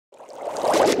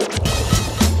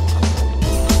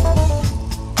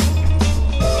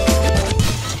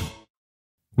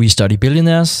We Study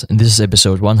Billionaires, and this is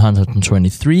episode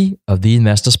 123 of the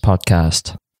Investors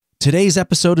Podcast. Today's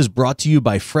episode is brought to you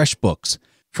by FreshBooks.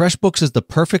 FreshBooks is the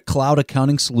perfect cloud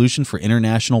accounting solution for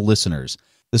international listeners.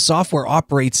 The software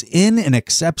operates in and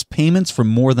accepts payments from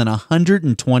more than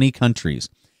 120 countries.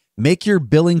 Make your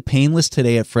billing painless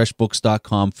today at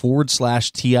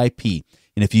freshbooks.com/TIP.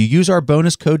 And if you use our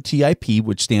bonus code TIP,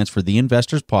 which stands for The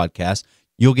Investors Podcast,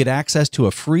 you'll get access to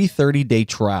a free 30-day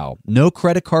trial. No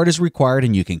credit card is required,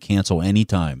 and you can cancel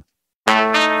anytime.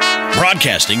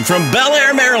 Broadcasting from Bel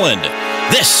Air, Maryland,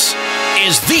 this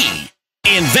is The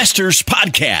Investors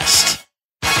Podcast.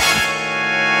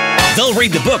 They'll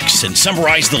read the books and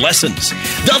summarize the lessons.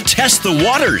 They'll test the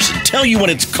waters and tell you when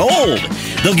it's cold.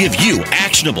 They'll give you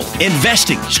actionable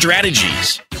investing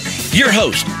strategies. Your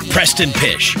host, Preston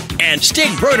Pish and Stig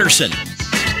Broderson.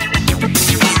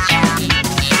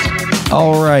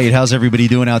 All right, how's everybody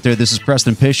doing out there? This is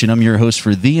Preston Pish, and I'm your host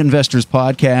for The Investors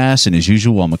Podcast. And as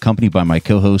usual, I'm accompanied by my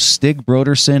co-host, Stig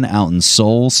Broderson, out in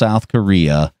Seoul, South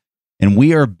Korea. And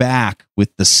we are back with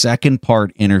the second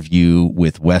part interview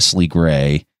with Wesley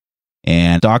Gray.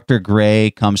 And Dr. Gray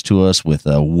comes to us with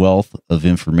a wealth of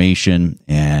information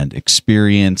and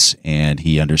experience, and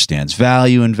he understands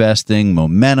value investing,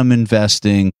 momentum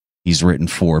investing. He's written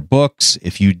 4 books.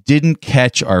 If you didn't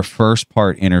catch our first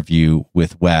part interview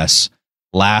with Wes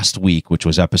last week, which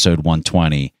was episode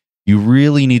 120, you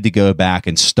really need to go back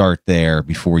and start there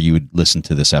before you would listen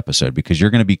to this episode, because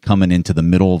you're going to be coming into the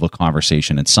middle of a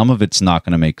conversation and some of it's not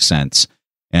going to make sense.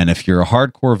 And if you're a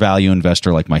hardcore value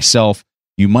investor like myself,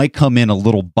 you might come in a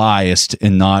little biased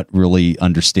and not really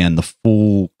understand the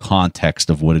full context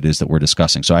of what it is that we're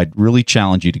discussing. So I'd really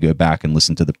challenge you to go back and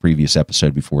listen to the previous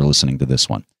episode before listening to this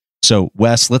one. So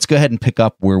Wes, let's go ahead and pick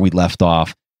up where we left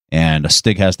off. And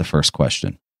Stig has the first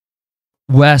question.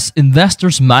 Wes,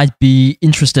 investors might be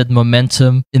interested in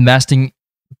momentum investing,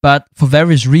 but for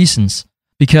various reasons.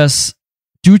 Because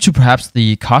due to perhaps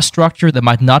the cost structure, they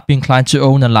might not be inclined to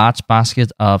own a large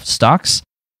basket of stocks.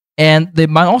 And they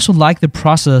might also like the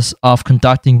process of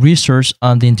conducting research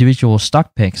on the individual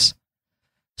stock picks.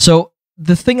 So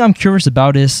the thing I'm curious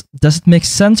about is, does it make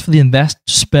sense for the investor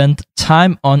to spend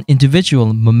time on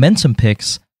individual momentum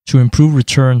picks to improve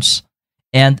returns?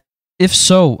 And if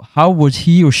so, how would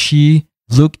he or she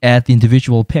look at the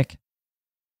individual pick?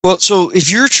 Well, so if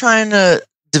you're trying to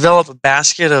develop a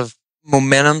basket of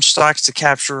momentum stocks to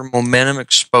capture momentum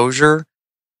exposure,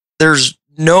 there's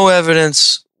no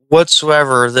evidence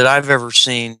whatsoever that I've ever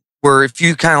seen where if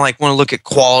you kind of like want to look at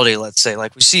quality, let's say,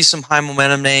 like we see some high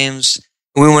momentum names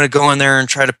and we want to go in there and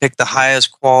try to pick the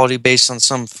highest quality based on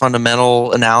some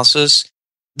fundamental analysis.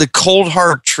 The cold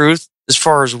hard truth, as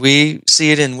far as we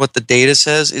see it and what the data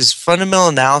says, is fundamental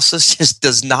analysis just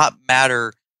does not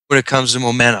matter when it comes to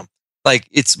momentum. Like,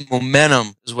 it's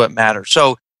momentum is what matters.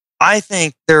 So I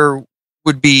think there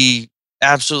would be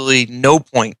absolutely no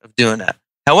point of doing that.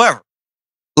 However,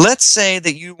 let's say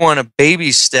that you want a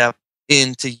baby step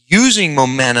into using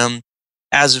momentum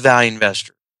as a value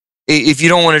investor. If you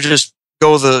don't want to just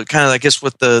go the kind of, I guess,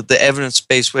 what the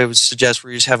evidence-based way would suggest,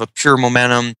 where you just have a pure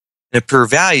momentum and a pure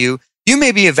value, you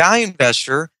may be a value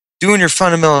investor doing your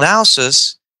fundamental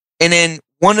analysis, and then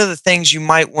one of the things you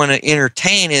might want to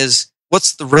entertain is,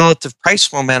 what's the relative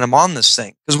price momentum on this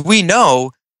thing? Because we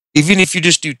know, even if you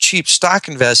just do cheap stock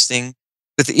investing,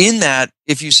 within that,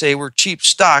 if you say we're cheap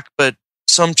stock, but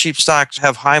some cheap stocks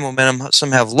have high momentum,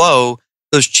 some have low,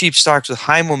 those cheap stocks with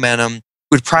high momentum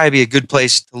would probably be a good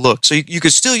place to look. So you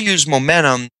could still use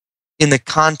momentum in the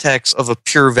context of a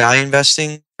pure value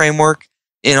investing framework,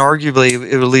 and arguably it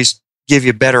would at least give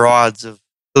you better odds of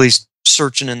at least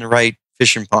searching in the right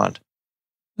fishing pond.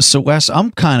 So Wes,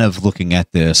 I'm kind of looking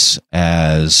at this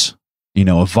as,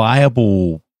 a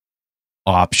viable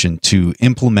option to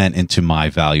implement into my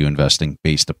value investing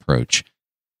based approach.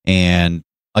 And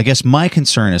I guess my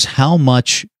concern is how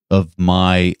much of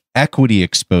my equity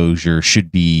exposure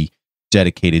should be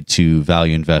dedicated to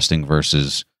value investing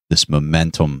versus this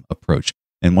momentum approach.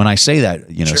 And when I say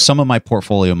that, Sure. Some of my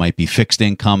portfolio might be fixed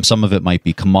income, some of it might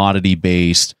be commodity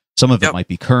based, some of it might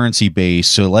be currency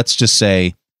based. So let's just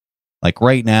say, like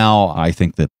right now, I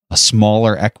think that a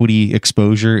smaller equity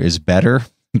exposure is better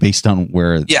based on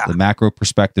where the macro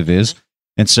perspective is. Mm-hmm.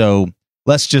 And so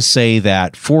let's just say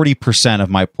that 40% of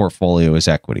my portfolio is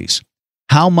equities.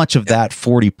 How much of that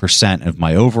 40% of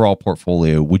my overall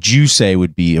portfolio would you say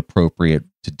would be appropriate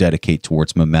to dedicate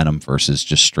towards momentum versus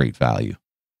just straight value?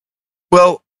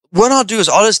 Well, what I'll do is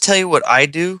I'll just tell you what I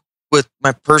do with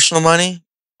my personal money.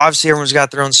 Obviously, everyone's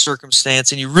got their own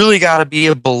circumstance, and you really got to be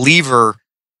a believer,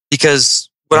 because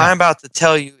What I'm about to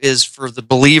tell you is for the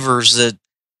believers that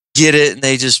get it and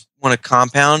they just want to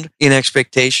compound in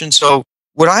expectation. So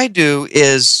what I do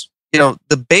is, the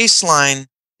baseline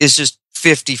is just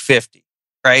 50-50,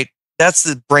 right? That's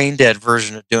the brain dead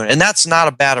version of doing it. And that's not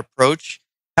a bad approach.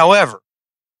 However,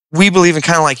 we believe in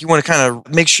kind of like you want to kind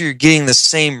of make sure you're getting the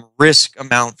same risk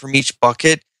amount from each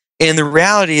bucket. And the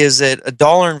reality is that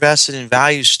 $1 invested in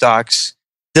value stocks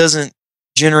doesn't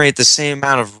generate the same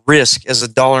amount of risk as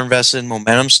 $1 invested in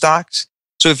momentum stocks.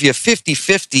 So if you have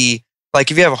 50-50,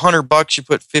 like if you have $100, you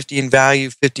put 50 in value,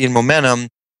 50 in momentum.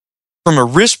 From a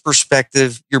risk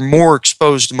perspective, you're more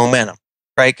exposed to momentum,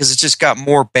 right? Because it's just got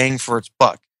more bang for its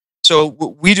buck. So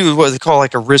what we do is what they call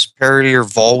like a risk parity or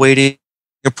vol weighting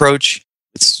approach.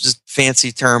 It's just a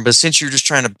fancy term, but since you're just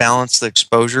trying to balance the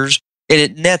exposures, and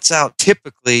it nets out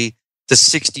typically to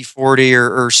 60-40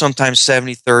 or sometimes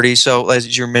 70-30. So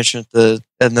as you mentioned at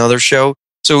another show,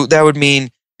 so that would mean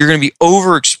you're going to be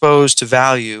overexposed to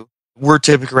value. We're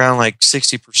typically around like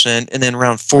 60% and then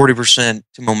around 40%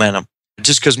 to momentum.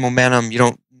 Just because momentum, you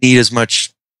don't need as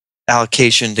much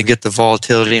allocation to get the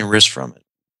volatility and risk from it.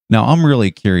 Now, I'm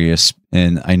really curious,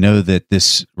 and I know that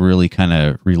this really kind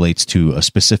of relates to a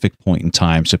specific point in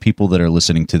time. So people that are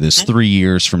listening to this 3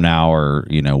 years from now or,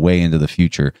 way into the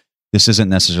future, this isn't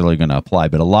necessarily going to apply.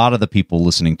 But a lot of the people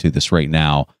listening to this right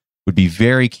now would be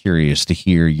very curious to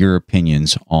hear your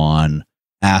opinions on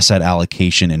asset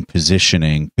allocation and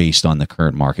positioning based on the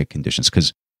current market conditions.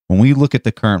 Because when we look at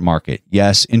the current market,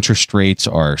 yes, interest rates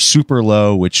are super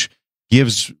low, which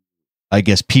gives, I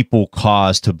guess, people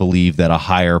cause to believe that a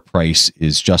higher price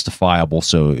is justifiable.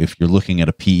 So if you're looking at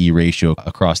a PE ratio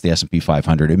across the S&P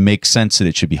 500, it makes sense that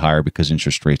it should be higher because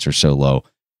interest rates are so low.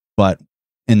 But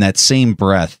in that same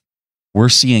breath, we're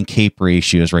seeing CAPE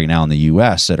ratios right now in the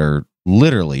US that are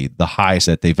literally the highest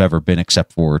that they've ever been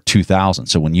except for 2000.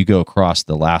 So when you go across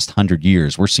the last 100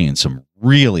 years, we're seeing some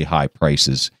really high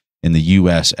prices in the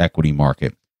US equity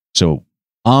market. So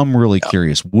I'm really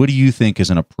curious, what do you think is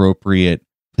an appropriate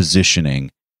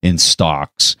positioning in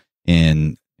stocks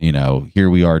in, here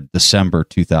we are, December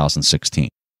 2016?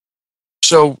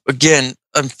 So again,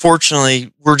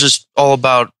 unfortunately, we're just all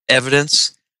about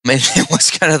evidence. I mean,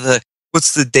 what's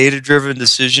the data-driven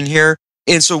decision here?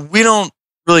 And so we don't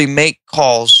really make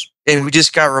calls, and we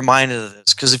just got reminded of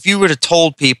this. Because if you would have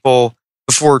told people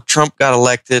before Trump got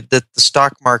elected that the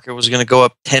stock market was going to go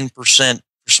up 10%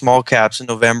 for small caps in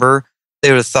November, they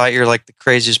would have thought you're like the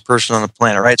craziest person on the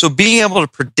planet, right? So being able to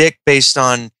predict based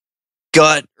on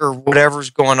gut or whatever's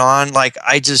going on, like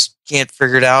I just can't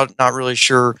figure it out. Not really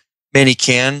sure many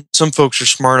can. Some folks are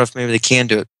smart enough, maybe they can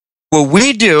do it. What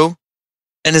we do,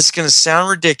 and it's going to sound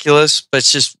ridiculous, but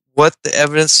it's just what the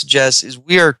evidence suggests, is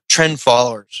we are trend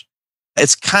followers.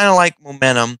 It's kind of like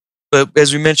momentum, but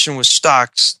as we mentioned with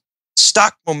stocks,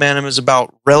 stock momentum is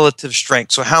about relative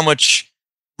strength. So how much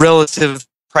relative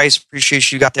price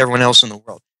appreciation you got to everyone else in the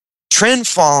world. Trend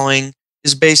following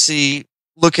is basically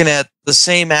looking at the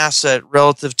same asset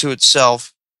relative to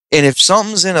itself. And if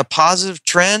something's in a positive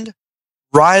trend,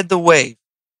 ride the wave.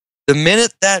 The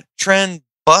minute that trend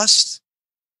busts,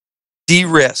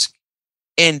 de-risk.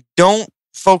 And don't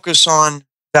focus on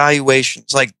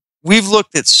valuations. Like we've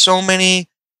looked at so many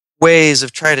ways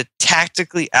of trying to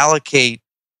tactically allocate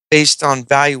based on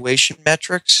valuation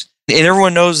metrics. And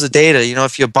everyone knows the data.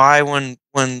 If you buy when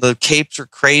the capes are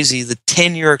crazy, the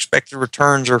 10-year expected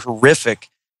returns are horrific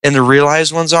and the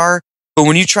realized ones are. But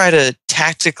when you try to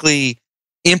tactically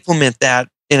implement that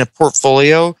in a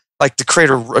portfolio, like to create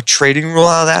a trading rule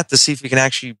out of that to see if it can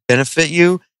actually benefit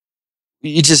you,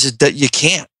 you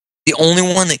can't. The only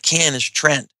one that can is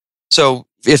trend. So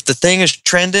if the thing is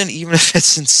trending, even if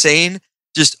it's insane,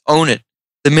 just own it.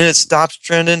 The minute it stops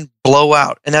trending, blow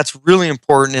out. And that's really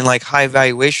important in like high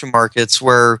valuation markets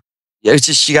where it's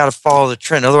just, you got to follow the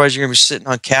trend. Otherwise, you're going to be sitting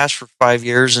on cash for 5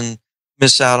 years and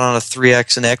miss out on a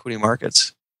 3x in equity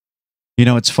markets.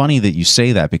 It's funny that you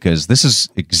say that because this is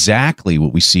exactly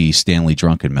what we see Stanley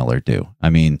Druckenmiller do.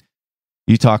 I mean,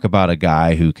 you talk about a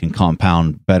guy who can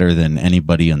compound better than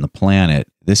anybody on the planet.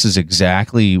 This is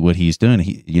exactly what he's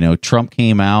doing. Trump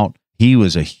came out. He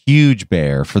was a huge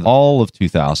bear for all of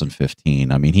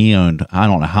 2015. I mean, he owned, I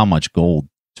don't know how much gold,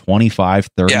 25,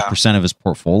 30% of his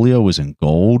portfolio was in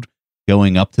gold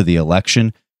going up to the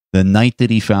election. The night that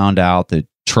he found out that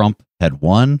Trump had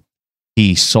won,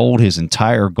 he sold his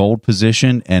entire gold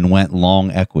position and went long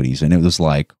equities. And it was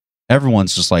like,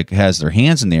 everyone's just like has their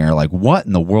hands in the air, like, what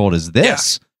in the world is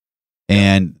this? Yeah.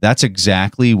 And that's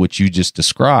exactly what you just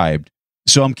described.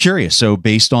 So I'm curious. So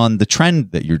based on the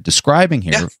trend that you're describing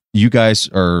here, you guys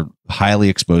are highly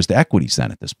exposed to equities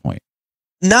then at this point.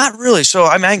 Not really. So,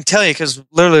 I can tell you because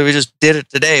literally we just did it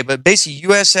today, but basically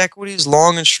U.S. equities,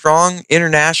 long and strong,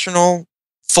 international,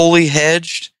 fully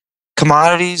hedged,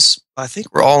 commodities, I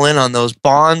think we're all in on those.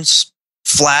 Bonds,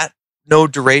 flat, no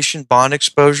duration bond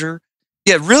exposure.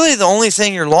 Yeah, really the only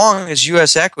thing you're long is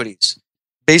U.S. equities.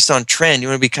 Based on trend, you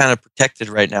want to be kind of protected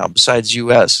right now besides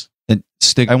U.S. And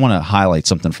Stig, I want to highlight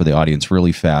something for the audience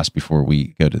really fast before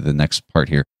we go to the next part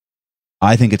here.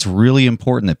 I think it's really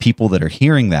important that people that are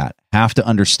hearing that have to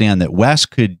understand that Wes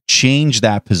could change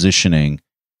that positioning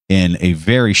in a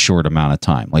very short amount of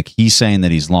time. Like he's saying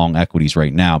that he's long equities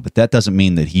right now, but that doesn't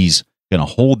mean that he's going to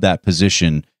hold that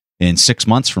position in 6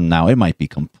 months from now. It might be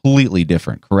completely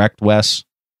different. Correct, Wes?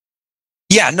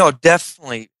 Yeah, no,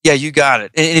 definitely. Yeah, you got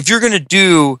it. And if you're going to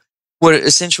do what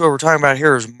we're talking about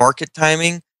here is market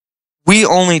timing, we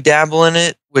only dabble in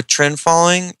it with trend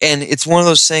following. And it's one of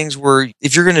those things where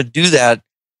if you're going to do that,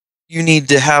 you need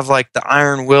to have like the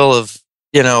iron will of,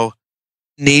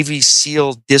 Navy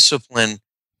SEAL discipline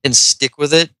and stick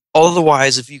with it.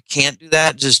 Otherwise, if you can't do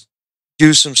that, just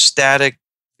do some static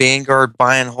Vanguard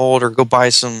buy and hold, or go buy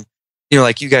some,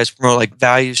 like you guys promote, like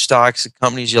value stocks and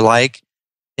companies you like,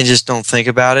 and just don't think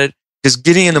about it. Because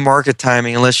getting into market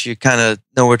timing, unless you kind of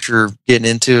know what you're getting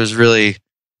into, is really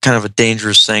kind of a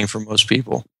dangerous thing for most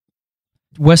people.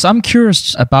 Wes, I'm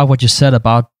curious about what you said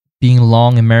about being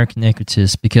long American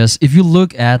equities, because if you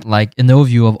look at like an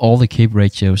overview of all the CAPE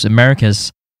ratios, America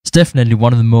is definitely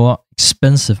one of the more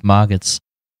expensive markets.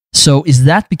 So is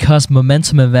that because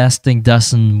momentum investing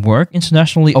doesn't work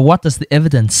internationally, or what does the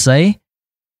evidence say?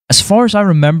 As far as I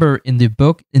remember in the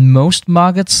book, in most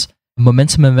markets,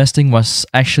 momentum investing was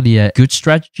actually a good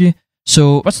strategy.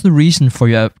 So what's the reason for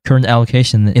your current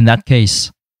allocation in that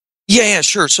case? Yeah,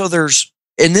 sure. So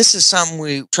and this is something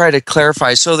we try to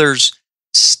clarify. So there's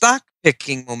stock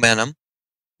picking momentum,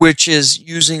 which is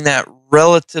using that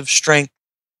relative strength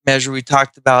measure we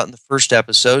talked about in the first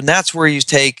episode. And that's where you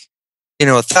take,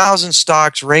 1,000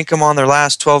 stocks, rank them on their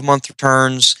last 12-month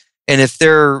returns. And if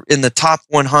they're in the top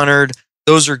 100,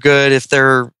 those are good. If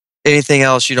they're anything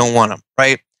else, you don't want them,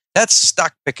 right? That's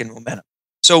stock picking momentum.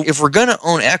 So if we're going to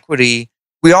own equity,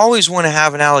 we always want to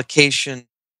have an allocation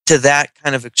to that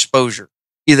kind of exposure.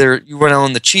 Either you want to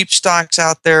own the cheap stocks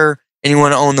out there, and you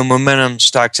want to own the momentum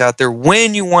stocks out there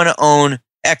when you want to own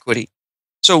equity.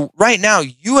 So right now,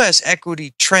 U.S.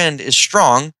 equity trend is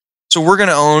strong. So we're going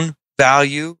to own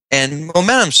value and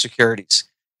momentum securities.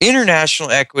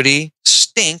 International equity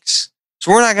stinks.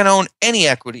 So we're not going to own any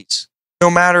equities,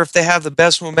 no matter if they have the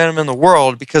best momentum in the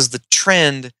world, because the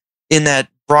trend in that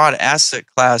broad asset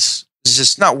class is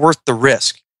just not worth the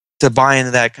risk to buy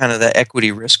into that kind of the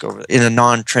equity risk over in a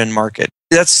non-trend market.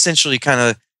 That's essentially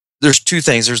there's two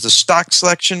things. There's the stock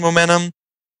selection momentum,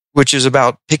 which is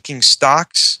about picking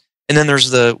stocks. And then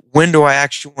there's the when do I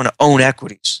actually want to own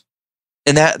equities?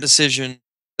 And that decision,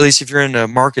 at least if you're into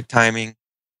market timing,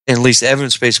 and at least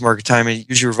evidence-based market timing, it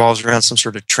usually revolves around some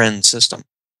sort of trend system.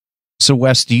 So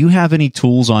Wes, do you have any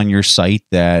tools on your site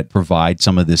that provide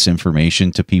some of this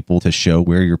information to people to show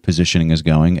where your positioning is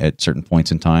going at certain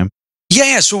points in time?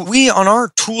 Yeah. So on our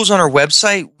tools on our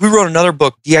website, we wrote another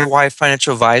book, DIY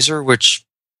Financial Advisor, which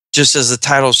just as the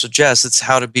title suggests, it's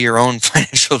how to be your own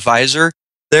financial advisor.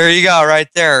 There you go, right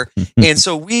there. And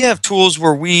so we have tools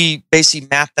where we basically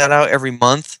map that out every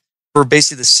month for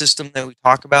basically the system that we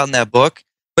talk about in that book.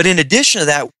 But in addition to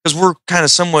that, because we're kind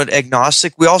of somewhat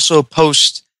agnostic, we also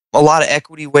post a lot of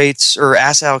equity weights or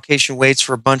asset allocation weights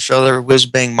for a bunch of other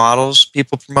whiz-bang models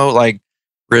people promote, like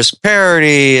risk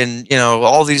parity and,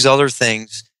 all these other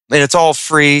things. And it's all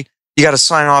free. You got to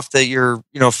sign off that you're,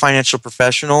 a financial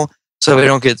professional so they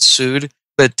don't get sued.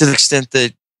 But to the extent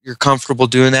that you're comfortable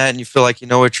doing that and you feel like you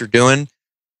know what you're doing,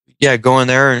 yeah, go in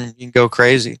there and you can go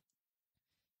crazy.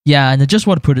 Yeah, and I just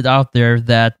want to put it out there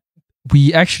that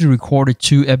we actually recorded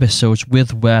 2 episodes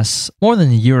with Wes more than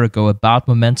a year ago about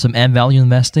momentum and value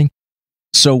investing.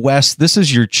 So Wes, this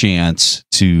is your chance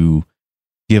to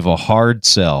give a hard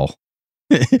sell,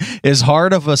 as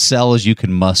hard of a sell as you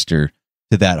can muster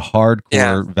to that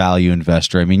hardcore value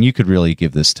investor. I mean, you could really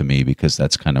give this to me because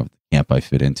that's kind of the camp I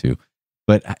fit into.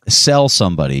 But sell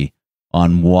somebody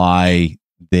on why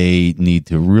they need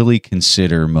to really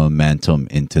consider momentum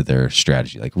into their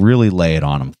strategy. Like really lay it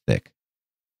on them thick.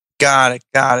 Got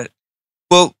it.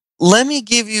 Well, let me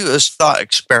give you a thought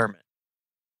experiment.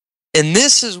 And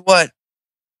this is what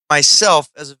myself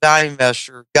as a value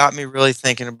investor got me really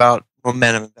thinking about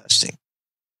momentum investing.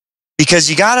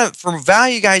 Because for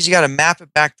value guys, you got to map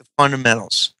it back to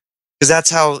fundamentals. Because that's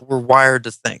how we're wired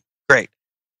to think. Great.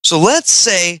 So let's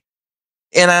say,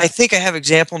 and I think I have an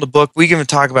example in the book we even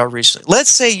talked about recently.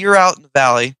 Let's say you're out in the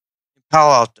valley in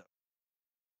Palo Alto.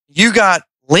 You got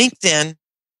LinkedIn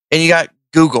and you got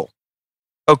Google.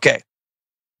 Okay.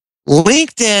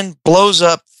 LinkedIn blows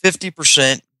up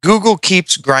 50%. Google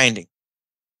keeps grinding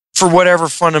for whatever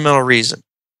fundamental reason.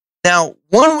 Now,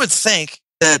 one would think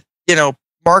that,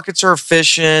 markets are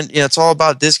efficient. It's all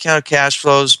about discounted cash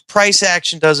flows. Price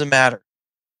action doesn't matter.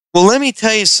 Well, let me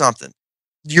tell you something.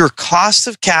 Your cost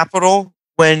of capital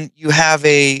when you have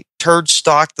a turd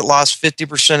stock that lost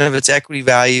 50% of its equity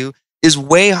value is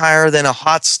way higher than a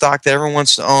hot stock that everyone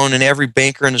wants to own and every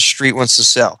banker in the street wants to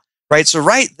sell, right? So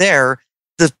right there,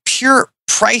 the pure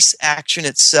price action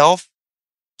itself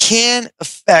can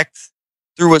affect,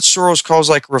 through what Soros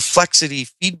calls like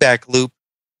reflexity feedback loop,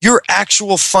 your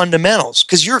actual fundamentals,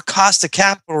 because your cost of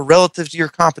capital relative to your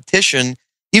competition,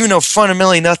 even though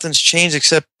fundamentally nothing's changed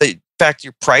except the fact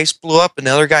your price blew up and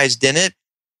the other guys didn't,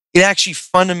 it actually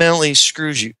fundamentally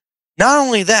screws you. Not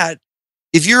only that,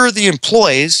 if you're the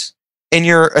employees and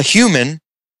you're a human,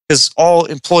 because all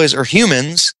employees are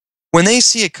humans, when they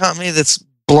see a company that's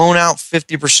blown out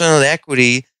 50% of the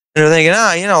equity, and they're thinking,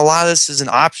 a lot of this is an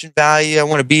option value. I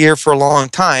want to be here for a long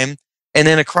time. And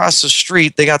then across the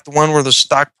street, they got the one where the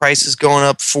stock price is going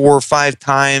up 4 or 5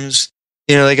 times.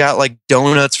 They got like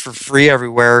donuts for free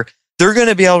everywhere. They're going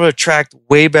to be able to attract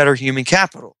way better human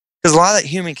capital. Because a lot of that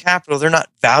human capital, they're not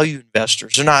value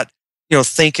investors. They're not,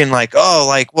 thinking like,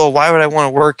 well, why would I want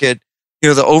to work at, the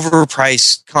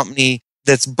overpriced company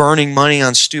that's burning money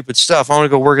on stupid stuff? I want to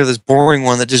go work at this boring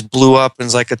one that just blew up and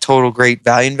is like a total great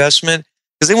value investment,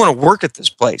 because they want to work at this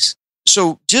place.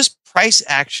 So just price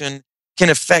action can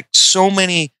affect so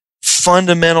many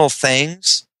fundamental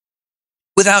things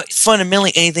without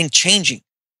fundamentally anything changing.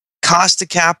 Cost of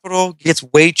capital gets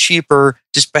way cheaper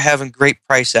just by having great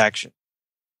price action.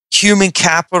 Human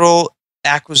capital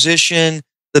acquisition,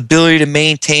 the ability to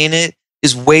maintain it,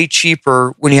 is way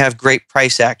cheaper when you have great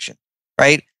price action,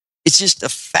 right? It's just a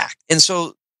fact. And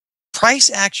so price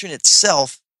action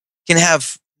itself can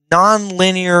have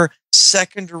nonlinear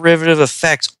second derivative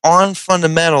effects on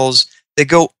fundamentals that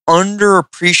go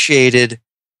underappreciated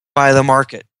by the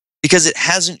market because it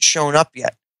hasn't shown up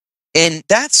yet. And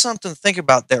that's something to think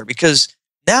about there, because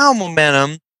now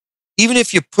momentum, even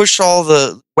if you push all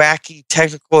the wacky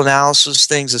technical analysis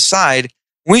things aside,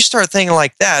 when we start thinking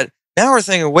like that, now we're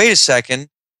thinking, wait a second,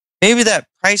 maybe that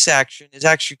price action is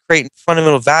actually creating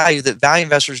fundamental value that value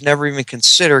investors never even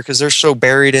consider because they're so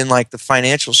buried in like the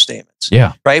financial statements.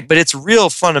 Yeah. Right? But it's real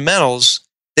fundamentals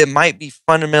that might be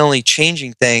fundamentally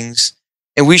changing things,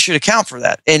 and we should account for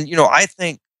that. And, I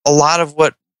think a lot of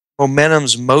what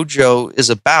momentum's mojo is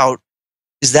about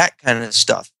is that kind of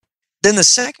stuff. Then the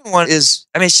second one is,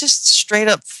 it's just straight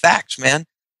up facts, man.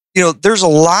 There's a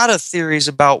lot of theories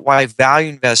about why value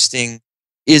investing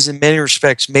is in many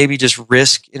respects maybe just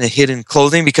risk in a hidden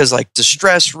clothing, because like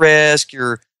distress risk,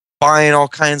 you're buying all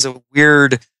kinds of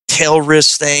weird tail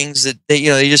risk things that they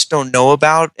just don't know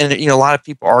about. And, a lot of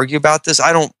people argue about this.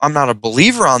 I'm not a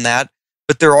believer on that,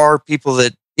 but there are people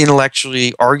that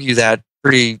intellectually argue that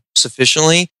pretty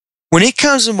sufficiently. When it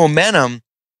comes to momentum,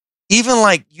 even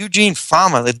like Eugene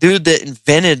Fama, the dude that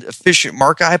invented efficient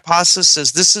market hypothesis,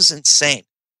 says this is insane.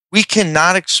 We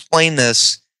cannot explain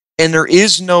this, and there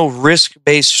is no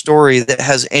risk-based story that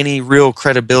has any real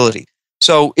credibility.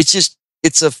 So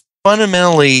it's a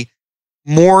fundamentally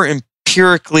more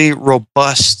empirically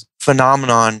robust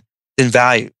phenomenon than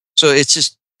value. So it's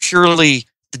just purely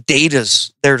the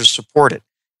data's there to support it.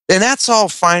 And that's all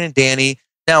fine and dandy.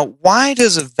 Now, why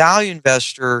does a value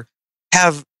investor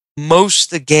have most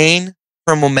to gain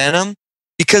from momentum?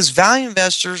 Because value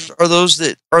investors are those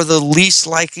that are the least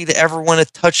likely to ever want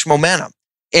to touch momentum.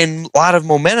 And a lot of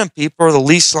momentum people are the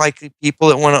least likely people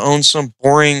that want to own some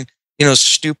boring,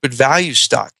 stupid value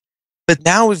stock. But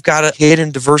now we've got a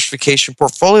hidden diversification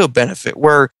portfolio benefit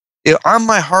where I'm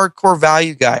my hardcore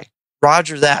value guy,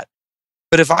 roger that.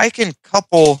 But if I can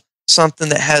couple something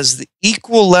that has the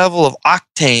equal level of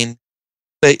octane,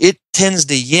 but it tends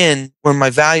to yin when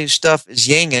my value stuff is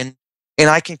yanging, and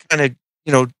I can kind of,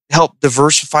 help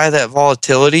diversify that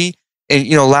volatility and,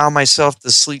 allow myself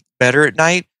to sleep better at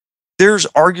night, there's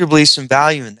arguably some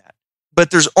value in that.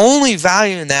 But there's only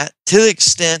value in that to the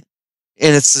extent,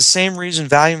 and it's the same reason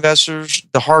value investors,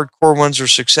 the hardcore ones, are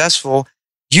successful.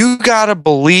 You got to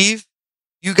believe,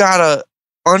 you got to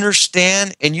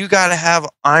understand, and you got to have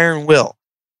iron will.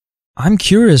 I'm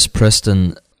curious,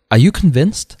 Preston. Are you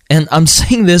convinced? And I'm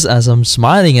saying this as I'm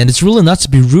smiling, and it's really not to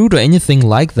be rude or anything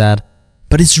like that,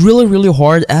 but it's really, really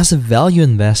hard as a value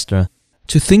investor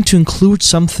to think to include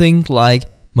something like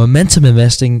momentum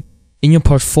investing in your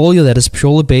portfolio that is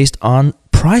purely based on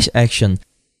price action.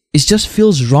 It just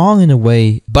feels wrong in a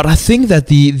way. But I think that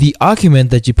the argument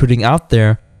that you're putting out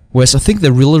there, Wes, I think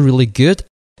they're really, really good.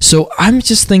 So I'm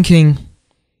just thinking,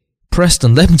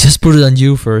 Preston, let me just put it on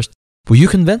you first. Were you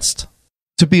convinced?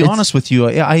 To be honest with you,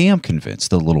 I am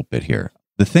convinced a little bit here.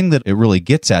 The thing that it really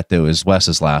gets at, though, is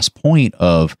Wes's last point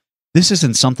of this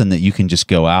isn't something that you can just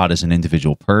go out as an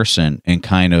individual person and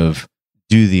kind of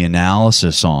do the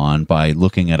analysis on by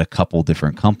looking at a couple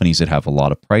different companies that have a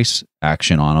lot of price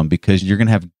action on them, because you're going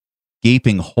to have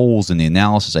gaping holes in the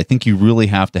analysis. I think you really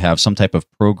have to have some type of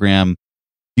program.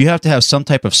 You have to have some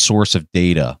type of source of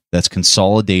data that's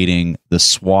consolidating the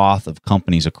swath of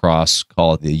companies across,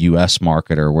 call it the US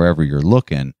market or wherever you're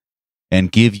looking,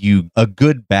 and give you a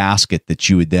good basket that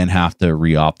you would then have to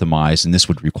re-optimize. And this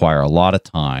would require a lot of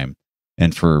time.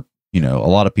 And for, a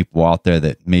lot of people out there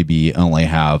that maybe only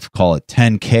have, call it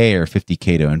 10K or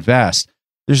 50K to invest,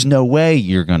 there's no way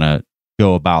you're going to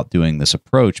go about doing this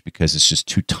approach because it's just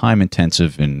too time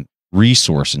intensive and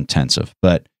resource intensive.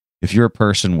 But if you're a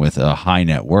person with a high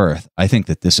net worth, I think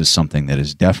that this is something that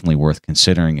is definitely worth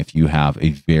considering if you have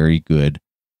a very good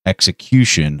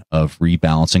execution of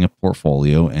rebalancing a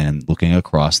portfolio and looking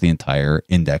across the entire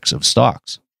index of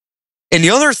stocks. And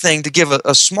the other thing, to give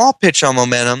a small pitch on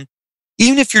momentum,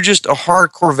 even if you're just a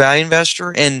hardcore value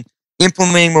investor and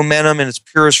implementing momentum in its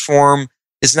purest form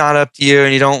is not up to you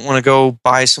and you don't want to go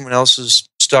buy someone else's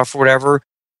stuff or whatever,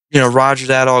 roger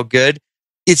that, all good.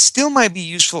 It still might be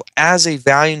useful as a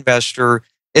value investor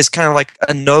as kind of like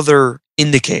another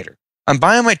indicator. I'm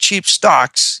buying my cheap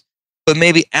stocks, but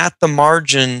maybe at the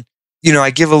margin,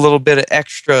 I give a little bit of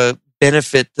extra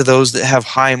benefit to those that have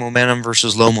high momentum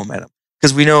versus low momentum.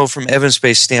 Because we know from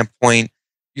evidence-based standpoint,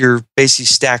 you're basically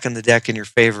stacking the deck in your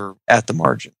favor at the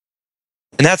margin.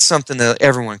 And that's something that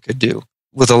everyone could do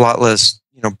with a lot less,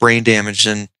 brain damage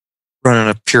than running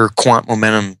a pure quant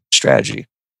momentum strategy.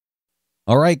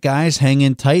 All right, guys, hang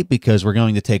in tight because we're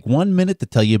going to take 1 minute to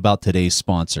tell you about today's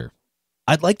sponsor.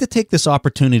 I'd like to take this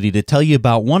opportunity to tell you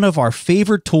about one of our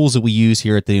favorite tools that we use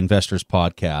here at the Investors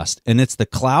Podcast, and it's the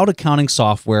cloud accounting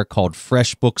software called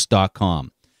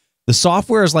FreshBooks.com. The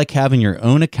software is like having your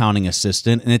own accounting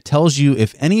assistant, and it tells you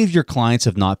if any of your clients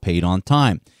have not paid on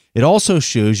time. It also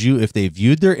shows you if they've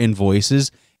viewed their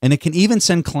invoices, and it can even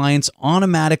send clients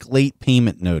automatic late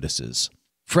payment notices.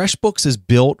 FreshBooks is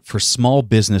built for small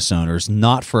business owners,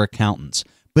 not for accountants.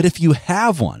 But if you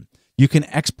have one, you can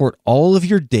export all of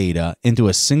your data into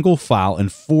a single file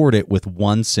and forward it with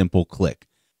one simple click.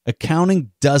 Accounting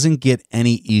doesn't get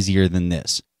any easier than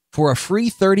this. For a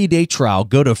free 30-day trial,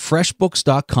 go to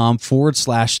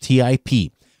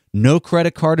freshbooks.com/TIP. No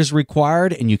credit card is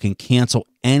required, and you can cancel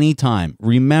anytime.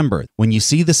 Remember, when you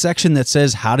see the section that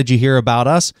says, "How did you hear about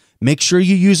us?" make sure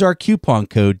you use our coupon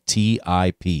code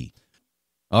TIP.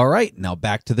 All right, now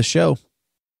back to the show.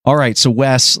 All right, so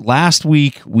Wes, last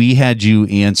week we had you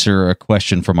answer a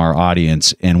question from our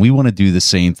audience, and we want to do the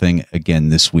same thing again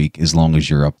this week as long as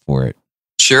you're up for it.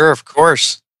 Sure, of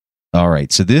course. All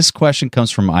right, so this question comes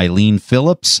from Eileen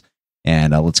Phillips,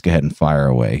 and let's go ahead and fire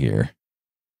away here.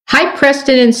 Hi,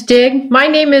 Preston and Stig. My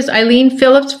name is Eileen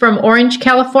Phillips from Orange,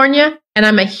 California, and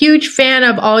I'm a huge fan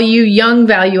of all you young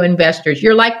value investors.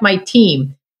 You're like my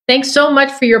team. Thanks so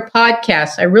much for your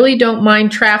podcast. I really don't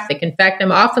mind traffic. In fact,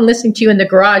 I'm often listening to you in the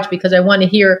garage because I want to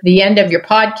hear the end of your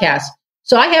podcast.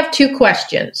 So I have two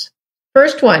questions.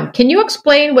 First one, can you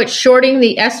explain what shorting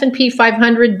the S&P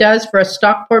 500 does for a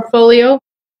stock portfolio?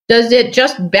 Does it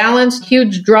just balance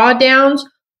huge drawdowns,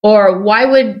 or why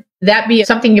would that be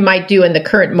something you might do in the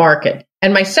current market?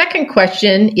 And my second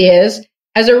question is,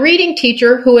 as a reading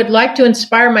teacher who would like to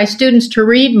inspire my students to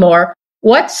read more,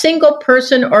 what single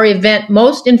person or event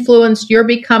most influenced your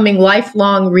becoming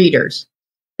lifelong readers?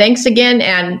 Thanks again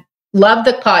and love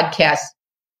the podcast.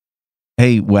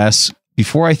 Hey, Wes,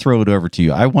 before I throw it over to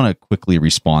you, I want to quickly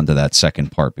respond to that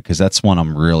second part because that's one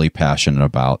I'm really passionate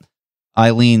about.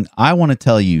 Eileen, I want to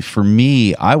tell you, for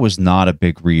me, I was not a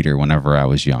big reader whenever I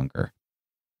was younger.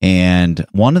 And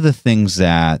one of the things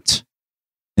that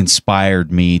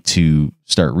inspired me to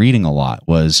start reading a lot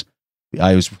was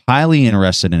I was highly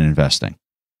interested in investing.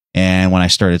 And when I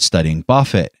started studying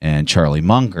Buffett and Charlie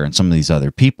Munger and some of these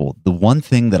other people, the one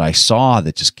thing that I saw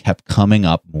that just kept coming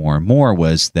up more and more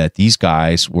was that these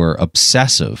guys were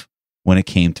obsessive when it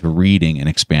came to reading and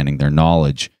expanding their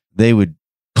knowledge. They would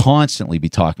constantly be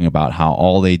talking about how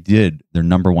all they did, their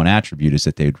number one attribute is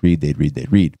that they'd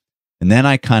read. And then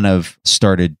I kind of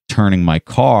started turning my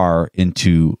car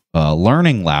into a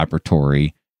learning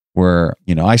laboratory where,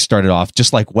 I started off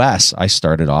just like Wes. I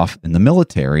started off in the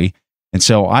military. And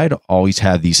so I'd always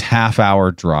have these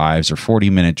half-hour drives or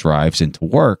 40-minute drives into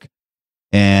work.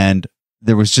 And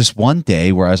there was just one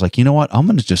day where I was like, you know what? I'm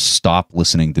going to just stop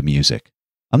listening to music.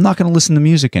 I'm not going to listen to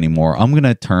music anymore. I'm going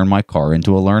to turn my car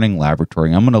into a learning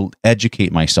laboratory. I'm going to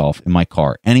educate myself in my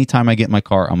car. Anytime I get in my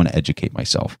car, I'm going to educate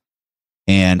myself.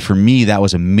 And for me, that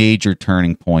was a major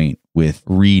turning point with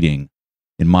reading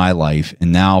in my life.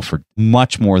 And now for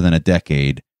much more than a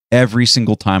decade, every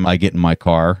single time I get in my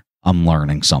car, I'm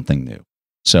learning something new.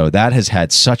 So that has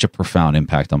had such a profound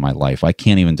impact on my life. I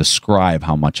can't even describe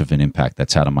how much of an impact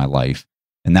that's had on my life.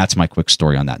 And that's my quick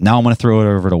story on that. Now I'm going to throw it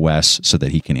over to Wes so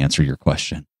that he can answer your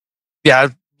question. Yeah,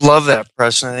 I love that,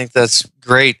 Preston. I think that's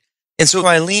great. And so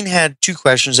Eileen had two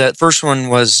questions. That first one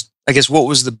was, I guess, what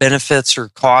was the benefits or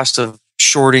cost of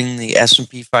shorting the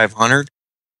S&P 500?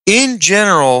 In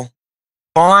general,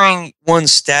 barring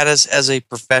one's status as a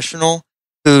professional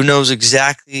who knows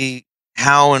exactly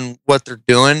how and what they're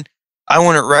doing, I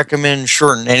wouldn't recommend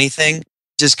shorting anything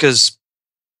just because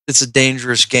it's a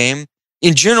dangerous game.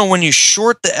 In general, when you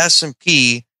short the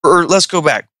S&P, or let's go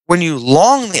back, when you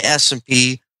long the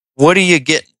S&P, what do you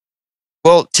get?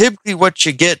 Well, typically what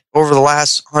you get over the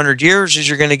last 100 years is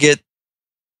you're going to get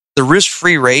the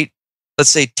risk-free rate,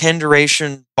 let's say 10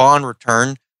 duration bond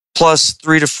return, plus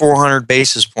 300 to 400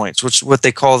 basis points, which is what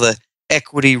they call the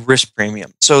equity risk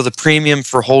premium. So the premium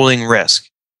for holding risk.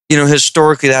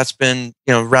 Historically that's been,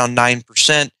 around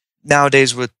 9%.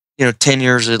 Nowadays with, 10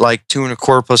 years at like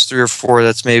 2.25 plus 3 or 4,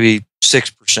 that's maybe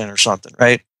 6% or something,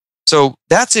 right? So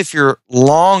that's if you're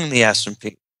long the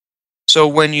S&P. So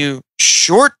when you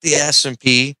short the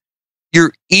S&P,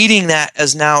 you're eating that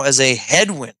as a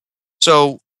headwind.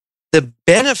 So the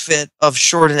benefit of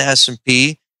shorting the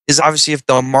S&P is obviously if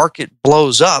the market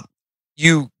blows up,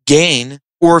 you gain,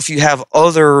 or if you have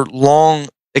other long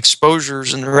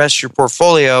exposures in the rest of your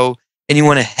portfolio and you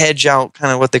want to hedge out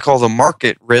kind of what they call the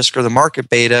market risk or the market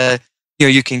beta,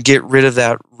 you can get rid of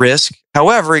that risk.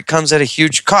 However, it comes at a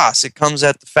huge cost. It comes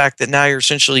at the fact that now you're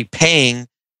essentially paying,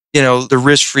 the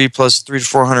risk-free plus 300 to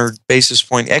 400 basis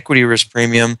point equity risk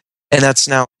premium. And that's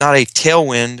now not a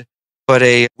tailwind, but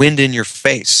a wind in your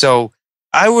face. So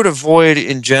I would avoid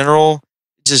in general,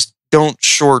 just don't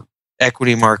short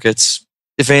equity markets.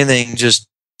 If anything, just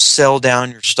sell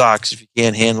down your stocks if you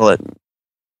can't handle it.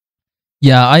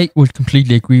 Yeah, I would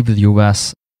completely agree with you,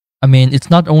 Wes. I mean, it's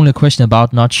not only a question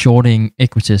about not shorting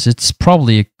equities, it's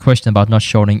probably a question about not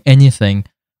shorting anything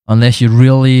unless you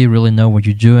really, really know what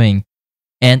you're doing.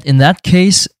 And in that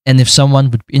case, and if someone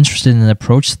would be interested in an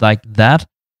approach like that,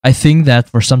 I think that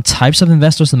for some types of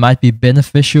investors, it might be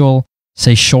beneficial,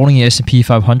 say, shorting the S&P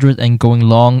 500 and going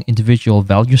long individual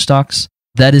value stocks.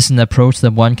 That is an approach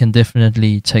that one can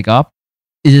definitely take up.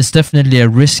 It is definitely a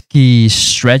risky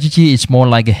strategy. It's more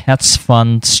like a hedge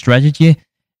fund strategy,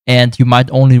 and you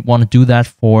might only want to do that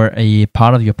for a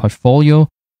part of your portfolio.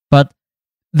 But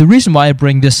the reason why I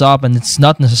bring this up, and it's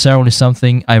not necessarily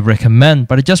something I recommend,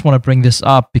 but I just want to bring this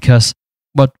up because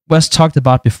what Wes talked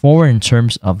about before in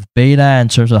terms of beta, in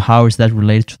terms of how is that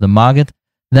related to the market,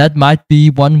 that might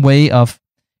be one way of,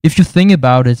 if you think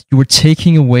about it, you were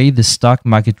taking away the stock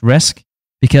market risk,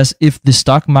 because if the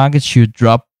stock market should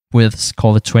drop with,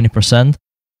 call it 20%,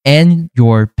 and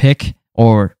your pick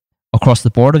or across the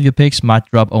board of your picks might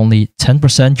drop only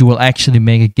 10%, you will actually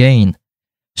make a gain.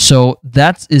 So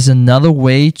that is another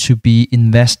way to be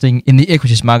investing in the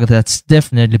equities market. That's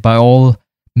definitely, by all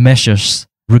measures,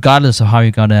 regardless of how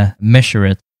you're going to measure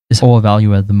it, is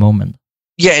overvalued at the moment.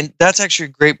 Yeah, and that's actually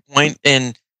a great point.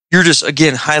 And you're just,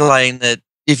 again, highlighting that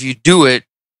if you do it,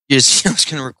 it's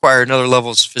going to require another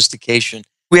level of sophistication.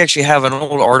 We actually have an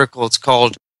old article. It's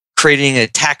called Creating a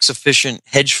Tax-Efficient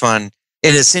Hedge Fund.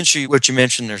 And essentially what you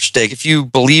mentioned there, Stig, if you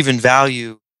believe in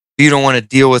value, you don't want to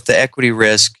deal with the equity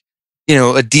risk, a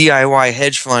DIY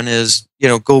hedge fund is,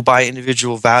 go buy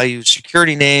individual value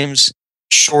security names,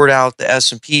 short out the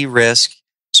S&P risk.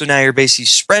 So now you're basically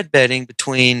spread betting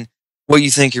between what you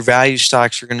think your value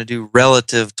stocks are going to do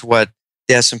relative to what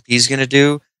the S&P is going to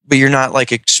do, but you're not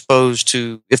like exposed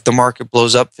to, if the market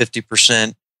blows up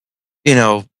 50%,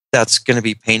 that's going to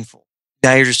be painful.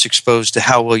 Now you're just exposed to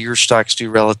how well your stocks do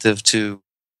relative to,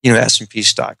 S&P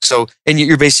stocks. So, and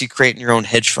you're basically creating your own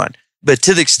hedge fund. But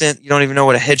to the extent you don't even know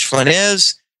what a hedge fund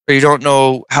is, or you don't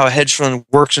know how a hedge fund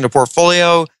works in a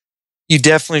portfolio, you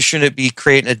definitely shouldn't be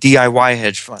creating a DIY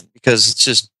hedge fund, because it's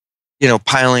just,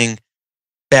 piling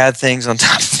bad things on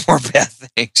top of more bad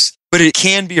things. But it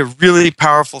can be a really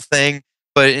powerful thing.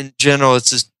 But in general, it's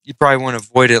just, you probably want to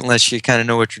avoid it unless you kind of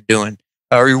know what you're doing,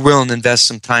 or you're willing to invest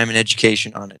some time and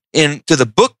education on it. And to the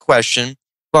book question,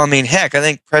 well, I mean, heck, I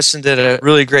think Preston did a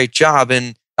really great job.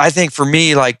 And I think for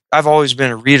me, like, I've always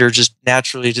been a reader, just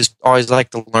naturally, just always like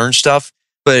to learn stuff.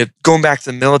 But going back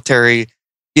to the military,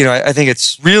 I think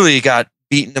it's really got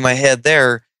beaten to my head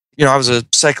there. I was a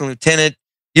second lieutenant.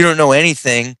 You don't know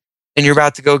anything. and you're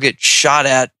about to go get shot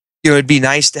at, it'd be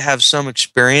nice to have some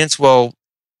experience. Well,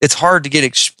 it's hard to get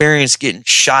experience getting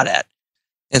shot at.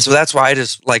 And so that's why I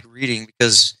just like reading,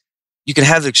 because you can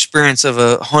have the experience of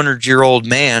a 100-year-old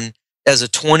man as a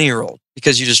 20-year-old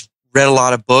because you just read a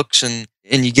lot of books and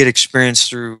you get experience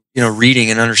through, reading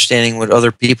and understanding what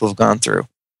other people have gone through.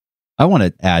 I want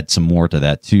to add some more to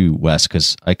that too, Wes,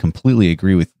 because I completely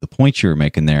agree with the point you were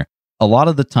making there. A lot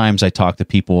of the times I talk to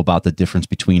people about the difference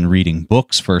between reading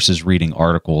books versus reading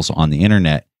articles on the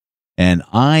internet. And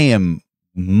I am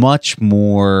much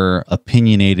more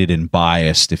opinionated and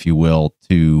biased, if you will,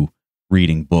 to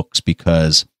reading books,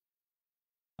 because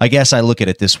I guess I look at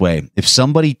it this way. If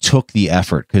somebody took the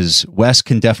effort, because Wes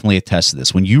can definitely attest to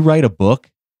this, when you write a book,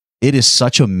 it is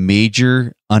such a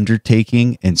major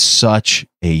undertaking and such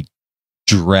a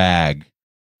drag.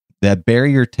 That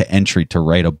barrier to entry to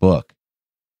write a book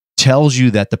tells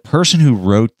you that the person who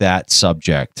wrote that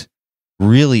subject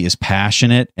really is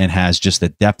passionate and has just a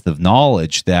depth of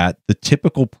knowledge that the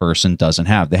typical person doesn't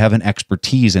have. They have an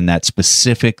expertise in that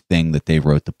specific thing that they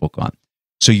wrote the book on.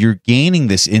 So you're gaining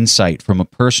this insight from a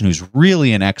person who's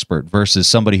really an expert versus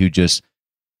somebody who just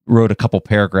wrote a couple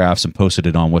paragraphs and posted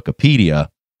it on Wikipedia.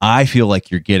 I feel like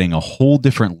you're getting a whole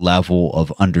different level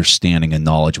of understanding and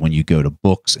knowledge when you go to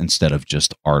books instead of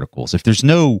just articles. If there's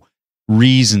no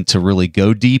reason to really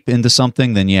go deep into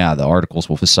something, then yeah, the articles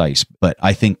will suffice. But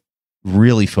I think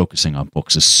really focusing on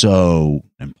books is so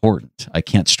important. I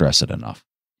can't stress it enough.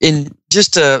 In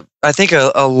just I think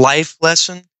a life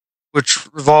lesson, which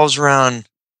revolves around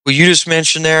what you just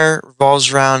mentioned there,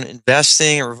 revolves around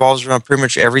investing, it revolves around pretty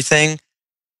much everything.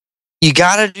 You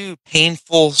got to do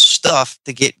painful stuff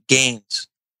to get gains.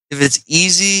 If it's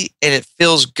easy and it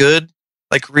feels good,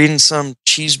 like reading some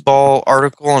cheeseball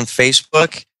article on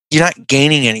Facebook, you're not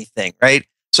gaining anything, right?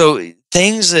 So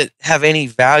things that have any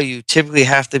value typically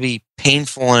have to be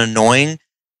painful and annoying,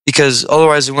 because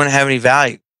otherwise they wouldn't have any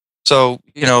value. So,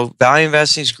 value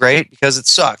investing is great because it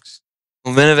sucks.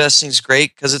 Momentum investing is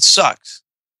great because it sucks.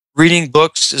 Reading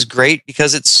books is great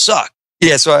because it sucks.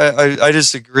 Yeah, so I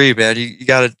just agree, man. You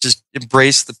got to just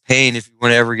embrace the pain if you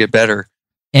want to ever get better.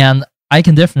 And I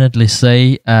can definitely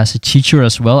say, as a teacher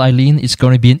as well, Eileen, it's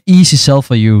going to be an easy sell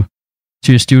for you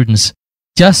to your students.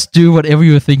 Just do whatever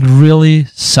you think really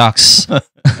sucks.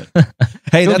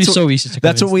 Hey,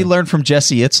 that's what we learned from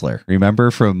Jesse Itzler.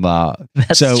 Remember from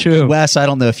That's true. Wes, I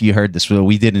don't know if you heard this, but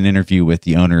we did an interview with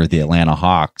the owner of the Atlanta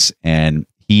Hawks, and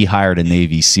he hired a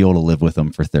Navy SEAL to live with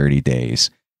him for 30 days.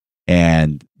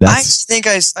 And I think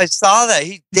I saw that.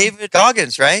 David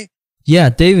Goggins, right? Yeah,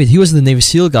 David. He was the Navy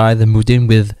SEAL guy that moved in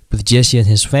with Jesse and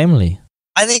his family.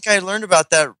 I think I learned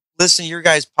about that listening to your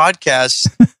guys'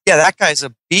 podcast. Yeah, that guy's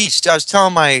a beast. I was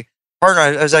telling my partner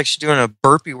I was actually doing a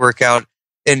burpee workout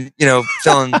and,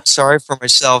 feeling sorry for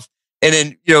myself. And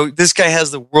then, this guy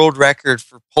has the world record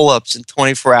for pull-ups in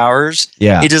 24 hours.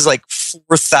 Yeah. He does like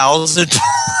 4,000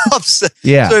 pull-ups.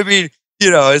 Yeah. So, I mean,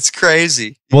 it's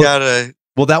crazy. You gotta...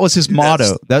 Well, that was his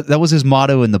motto. That was his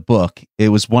motto in the book. It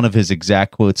was one of his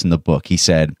exact quotes in the book. He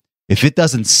said, "If it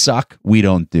doesn't suck, we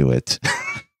don't do it."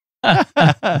 Yeah,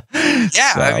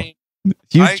 so, I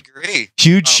agree.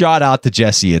 Huge shout out to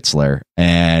Jesse Itzler.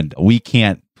 And we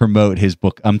can't promote his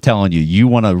book. I'm telling you, you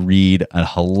want to read a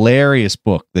hilarious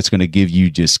book that's going to give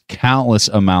you just countless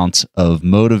amounts of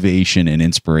motivation and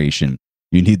inspiration.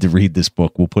 You need to read this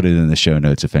book. We'll put it in the show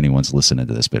notes if anyone's listening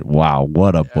to this. But wow,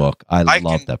 what a book. I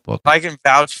love that book. I can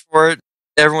vouch for it.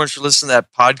 Everyone should listen to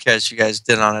that podcast you guys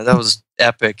did on it. That was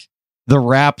epic. The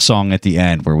rap song at the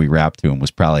end where we rapped to him was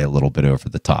probably a little bit over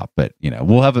the top, but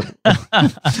we'll have it.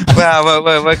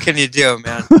 Well, what can you do,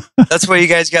 man? That's why you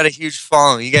guys got a huge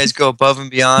following. You guys go above and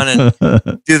beyond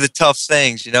and do the tough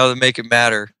things, to make it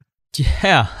matter.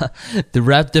 Yeah, the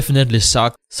rap definitely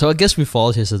sucked. So I guess we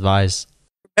followed his advice.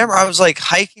 Remember, I was like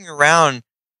hiking around,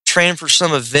 training for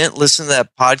some event, listening to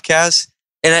that podcast,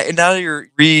 and now that you're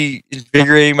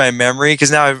reinvigorating my memory,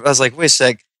 because now I was like, wait a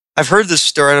sec, I've heard this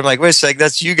story, and I'm like, wait a sec,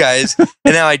 that's you guys,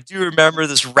 and now I do remember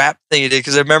this rap thing you did,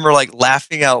 because I remember like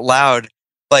laughing out loud,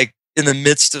 like in the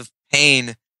midst of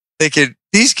pain, thinking,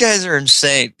 these guys are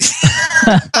insane.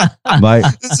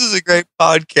 This is a great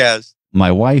podcast. My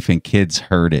wife and kids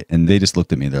heard it and they just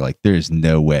looked at me. They're like, there's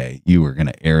no way you were going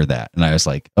to air that. And I was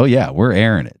like, oh yeah, we're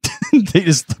airing it. They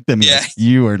just looked at me like,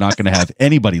 you are not going to have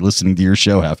anybody listening to your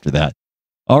show after that.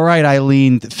 All right,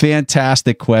 Eileen,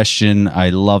 fantastic question.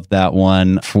 I love that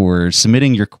one. For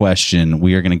submitting your question,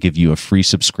 we are going to give you a free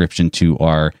subscription to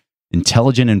our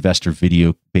Intelligent Investor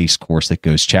video-based course that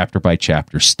goes chapter by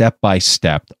chapter, step by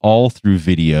step, all through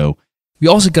video.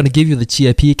 We're also going to give you the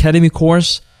TIP Academy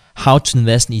course, How to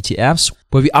Invest in ETFs,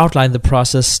 where we outline the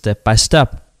process step by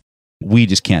step. We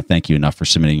just can't thank you enough for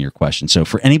submitting your question. So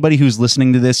for anybody who's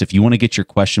listening to this, if you want to get your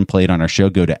question played on our show,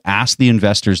 go to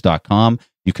asktheinvestors.com.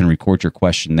 You can record your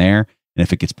question there. And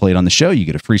if it gets played on the show, you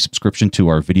get a free subscription to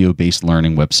our video-based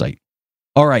learning website.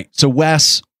 All right. So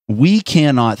Wes, we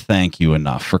cannot thank you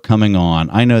enough for coming on.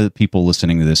 I know that people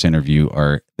listening to this interview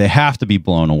they have to be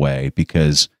blown away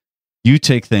because you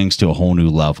take things to a whole new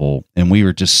level. And we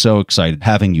were just so excited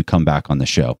having you come back on the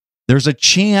show. There's a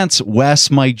chance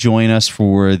Wes might join us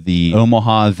for the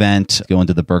Omaha event, going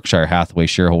to the Berkshire Hathaway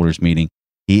shareholders meeting.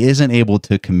 He isn't able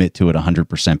to commit to it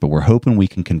 100%, but we're hoping we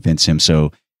can convince him.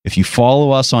 So if you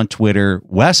follow us on Twitter,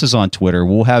 Wes is on Twitter.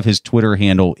 We'll have his Twitter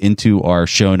handle into our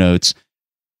show notes.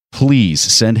 Please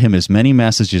send him as many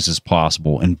messages as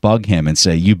possible and bug him and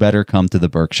say, you better come to the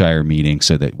Berkshire meeting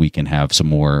so that we can have some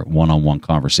more one-on-one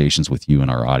conversations with you and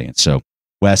our audience. So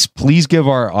Wes, please give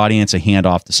our audience a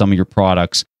handoff to some of your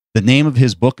products. The name of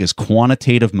his book is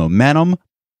Quantitative Momentum,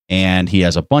 and he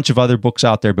has a bunch of other books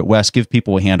out there. But Wes, give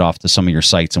people a handoff to some of your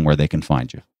sites and where they can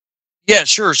find you. Yeah,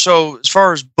 sure. So as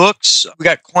far as books, we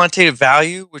got Quantitative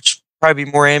Value, which probably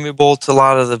be more amiable to a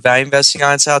lot of the value investing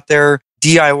audience out there.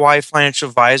 DIY Financial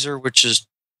Advisor, which is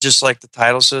just like the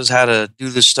title says, how to do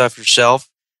this stuff yourself.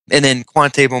 And then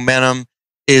Quantitative Momentum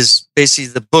is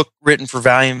basically the book written for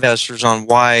value investors on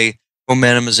why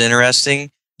momentum is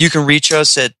interesting. You can reach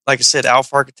us at, like I said,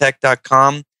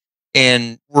 alphaarchitect.com,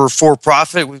 and we're for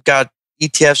profit. We've got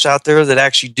ETFs out there that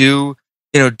actually do,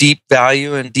 deep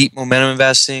value and deep momentum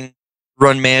investing,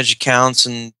 run managed accounts,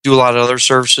 and do a lot of other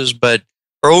services. But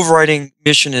our overriding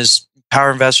mission is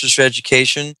empower investors for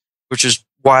education, which is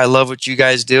why I love what you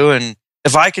guys do. And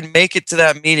if I can make it to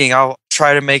that meeting, I'll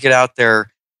try to make it out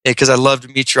there because I love to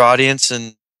meet your audience.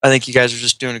 And I think you guys are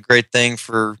just doing a great thing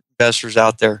for investors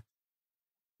out there.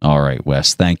 All right,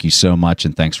 Wes, thank you so much,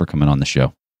 and thanks for coming on the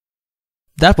show.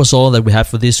 That was all that we have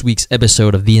for this week's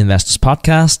episode of The Investors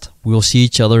Podcast. We will see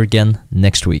each other again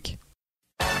next week.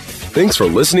 Thanks for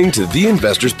listening to The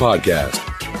Investors Podcast.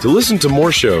 To listen to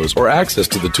more shows or access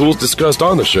to the tools discussed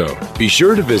on the show, be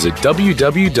sure to visit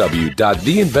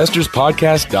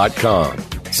www.theinvestorspodcast.com.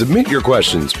 Submit your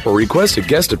questions or request a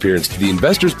guest appearance to The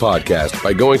Investors Podcast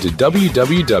by going to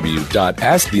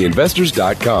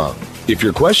www.asktheinvestors.com. If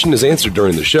your question is answered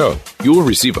during the show, you will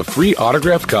receive a free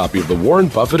autographed copy of the Warren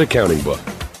Buffett Accounting Book.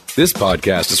 This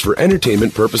podcast is for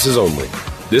entertainment purposes only.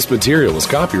 This material is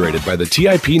copyrighted by the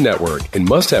TIP Network and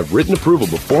must have written approval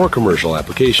before commercial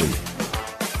application.